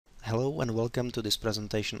Hello and welcome to this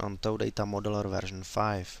presentation on Data Modeler version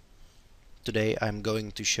 5. Today I'm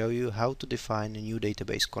going to show you how to define a new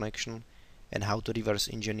database connection and how to reverse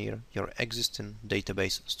engineer your existing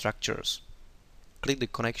database structures. Click the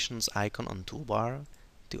Connections icon on toolbar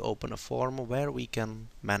to open a form where we can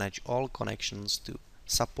manage all connections to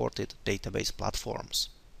supported database platforms.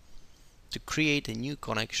 To create a new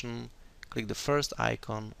connection, click the first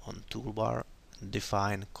icon on toolbar and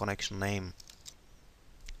define connection name.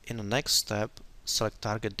 In the next step, select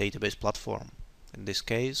target database platform. In this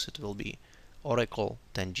case, it will be Oracle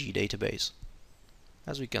 10G database.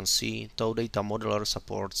 As we can see, Data Modeler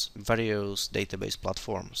supports various database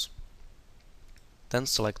platforms. Then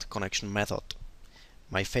select connection method.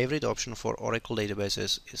 My favorite option for Oracle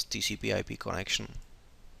databases is TCP/IP connection.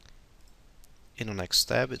 In the next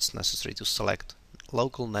step, it's necessary to select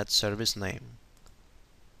local net service name,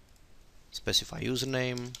 specify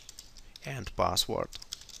username and password.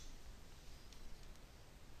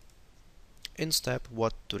 In step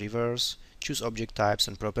What to reverse, choose object types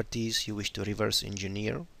and properties you wish to reverse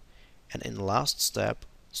engineer, and in the last step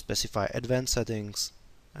specify advanced settings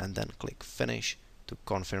and then click Finish to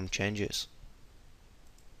confirm changes.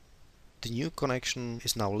 The new connection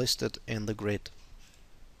is now listed in the grid.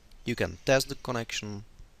 You can test the connection,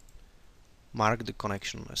 mark the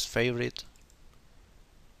connection as favorite,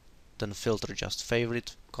 then filter just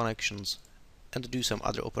favorite connections and do some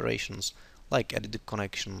other operations like edit the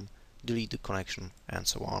connection, delete the connection, and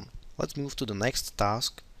so on. Let's move to the next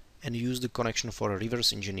task and use the connection for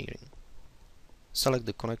reverse engineering. Select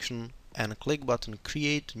the connection and click button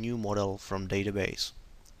Create New Model from Database.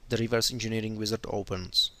 The reverse engineering wizard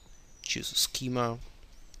opens. Choose Schema,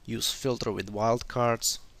 use Filter with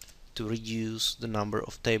wildcards to reduce the number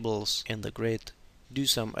of tables in the grid, do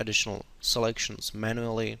some additional selections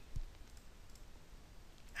manually,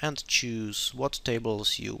 and choose what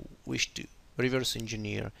tables you wish to reverse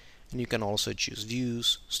engineer, and you can also choose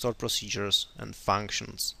views, stored procedures, and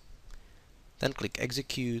functions. Then click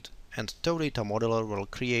Execute and Data Modeler will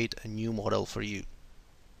create a new model for you.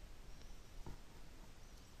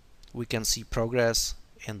 We can see progress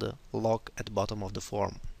in the log at the bottom of the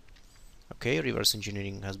form. Okay, reverse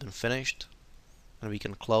engineering has been finished and we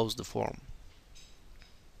can close the form.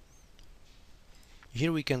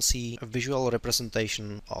 Here we can see a visual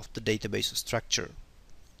representation of the database structure.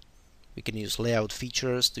 We can use layout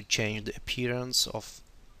features to change the appearance of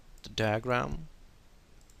the diagram,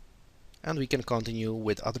 and we can continue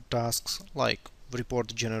with other tasks like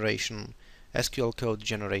report generation, SQL code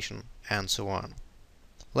generation, and so on.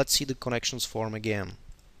 Let's see the connections form again.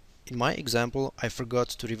 In my example, I forgot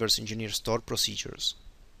to reverse engineer stored procedures.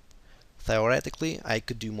 Theoretically, I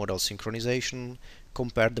could do model synchronization,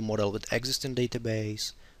 compare the model with existing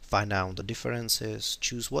database, find out the differences,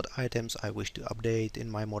 choose what items I wish to update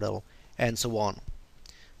in my model, and so on.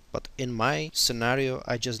 But in my scenario,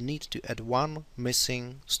 I just need to add one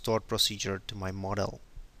missing stored procedure to my model.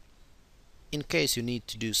 In case you need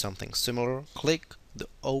to do something similar, click the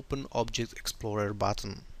Open Object Explorer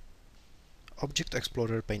button. Object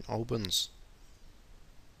Explorer pane opens.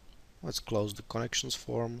 Let's close the connections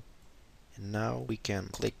form, and now we can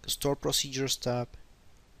click the Store Procedures tab,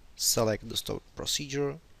 select the stored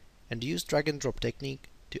procedure, and use drag and drop technique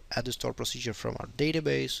to add the stored procedure from our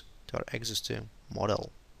database to our existing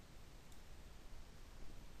model.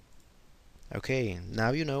 Okay,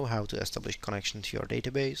 now you know how to establish connection to your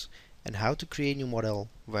database and how to create new model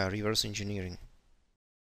via reverse engineering.